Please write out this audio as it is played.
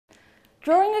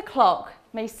Drawing a clock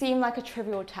may seem like a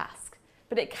trivial task,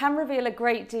 but it can reveal a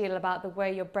great deal about the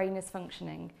way your brain is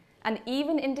functioning and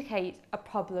even indicate a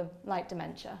problem like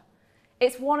dementia.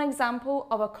 It's one example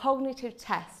of a cognitive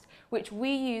test which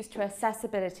we use to assess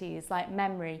abilities like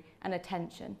memory and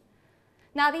attention.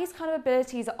 Now, these kind of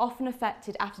abilities are often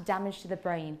affected after damage to the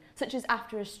brain, such as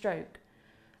after a stroke.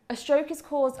 A stroke is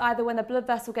caused either when a blood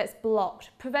vessel gets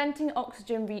blocked, preventing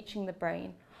oxygen reaching the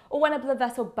brain, or when a blood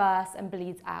vessel bursts and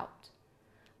bleeds out.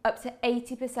 Up to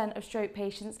 80% of stroke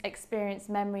patients experience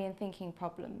memory and thinking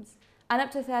problems, and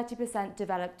up to 30%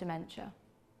 develop dementia.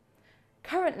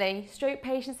 Currently, stroke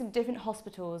patients in different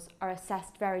hospitals are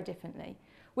assessed very differently,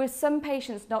 with some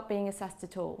patients not being assessed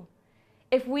at all.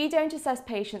 If we don't assess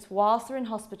patients whilst they're in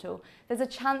hospital, there's a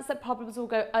chance that problems will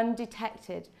go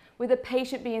undetected, with a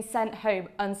patient being sent home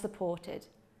unsupported.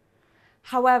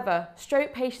 However,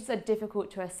 stroke patients are difficult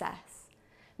to assess.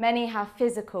 Many have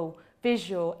physical,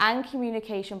 visual and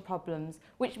communication problems,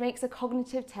 which makes a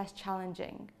cognitive test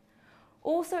challenging.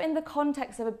 Also, in the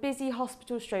context of a busy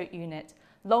hospital stroke unit,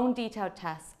 long detailed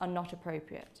tests are not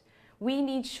appropriate. We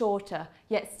need shorter,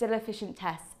 yet still efficient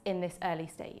tests in this early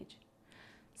stage.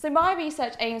 So my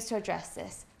research aims to address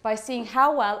this by seeing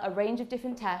how well a range of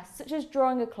different tests, such as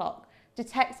drawing a clock,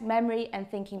 detects memory and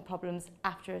thinking problems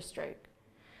after a stroke.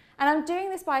 And I'm doing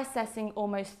this by assessing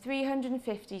almost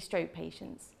 350 stroke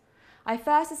patients. I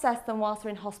first assess them whilst they're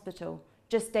in hospital,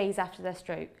 just days after their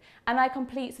stroke, and I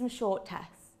complete some short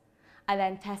tests. I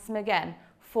then test them again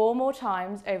 4 more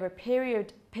times over a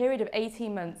period of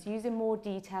 18 months using more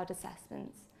detailed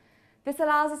assessments. This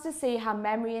allows us to see how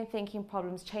memory and thinking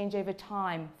problems change over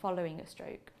time following a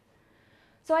stroke.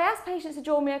 So I ask patients to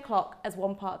draw me a clock as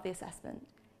one part of the assessment.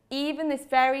 Even this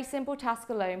very simple task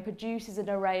alone produces an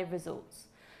array of results.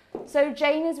 So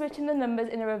Jane has written the numbers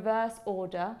in a reverse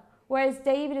order, whereas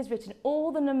David has written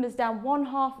all the numbers down one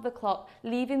half of the clock,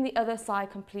 leaving the other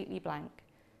side completely blank.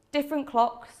 Different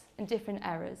clocks and different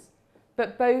errors,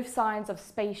 but both signs of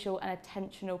spatial and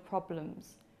attentional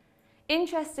problems.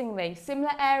 Interestingly,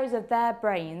 similar areas of their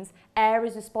brains,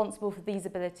 areas responsible for these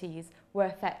abilities, were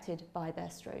affected by their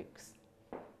strokes.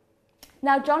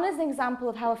 Now, John is an example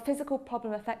of how a physical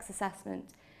problem affects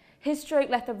assessment. His stroke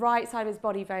left the right side of his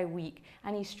body very weak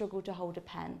and he struggled to hold a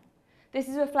pen. This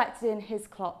is reflected in his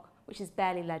clock, which is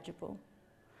barely legible.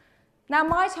 Now,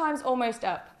 my time's almost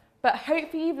up, but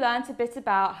hopefully you've learned a bit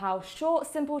about how short,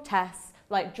 simple tests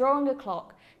like drawing a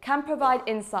clock can provide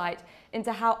insight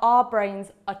into how our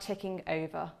brains are ticking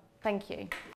over. Thank you.